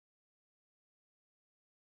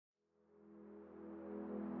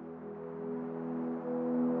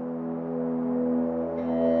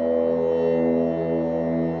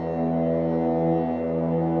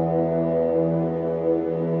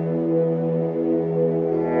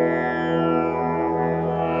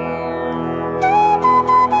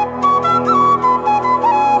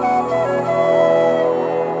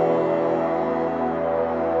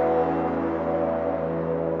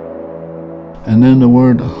And then the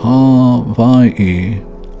word Hawaii,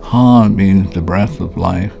 Ha means the breath of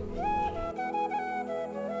life.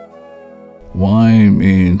 Y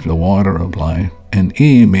means the water of life. And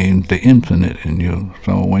E means the infinite in you.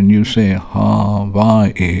 So when you say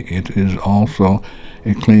Hawaii, it is also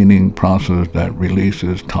a cleaning process that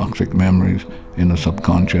releases toxic memories in the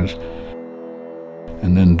subconscious.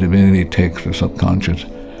 And then divinity takes the subconscious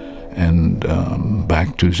and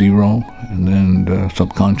back to zero, and then the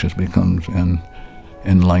subconscious becomes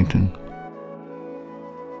enlightened.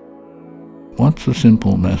 What's the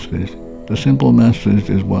simple message? The simple message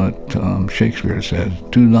is what Shakespeare says,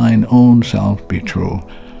 to thine own self be true.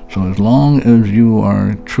 So as long as you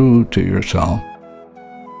are true to yourself,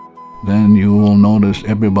 then you will notice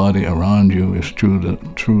everybody around you is true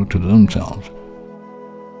to themselves.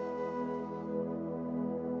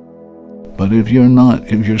 But if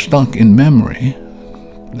you're stuck in memory,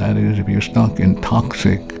 that is, if you're stuck in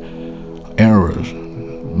toxic errors,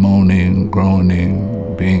 moaning,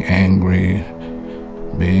 groaning, being angry,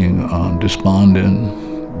 being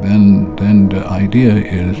despondent, then the idea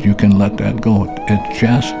is you can let that go. It's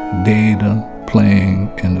just data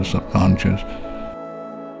playing in the subconscious.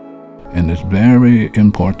 And it's very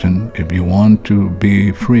important, if you want to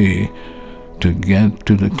be free, to get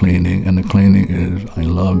to the cleaning. And the cleaning is, I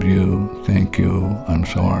love you, thank you, I'm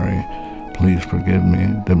sorry, please forgive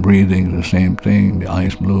me. The breathing is the same thing. The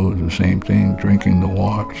ice blue is the same thing. Drinking the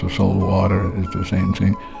soul water is the same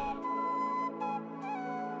thing.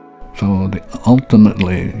 So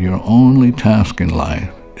ultimately, your only task in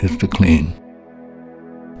life is to clean.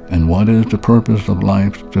 And what is the purpose of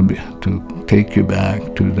life? To take you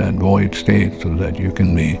back to that void state so that you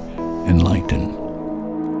can be enlightened.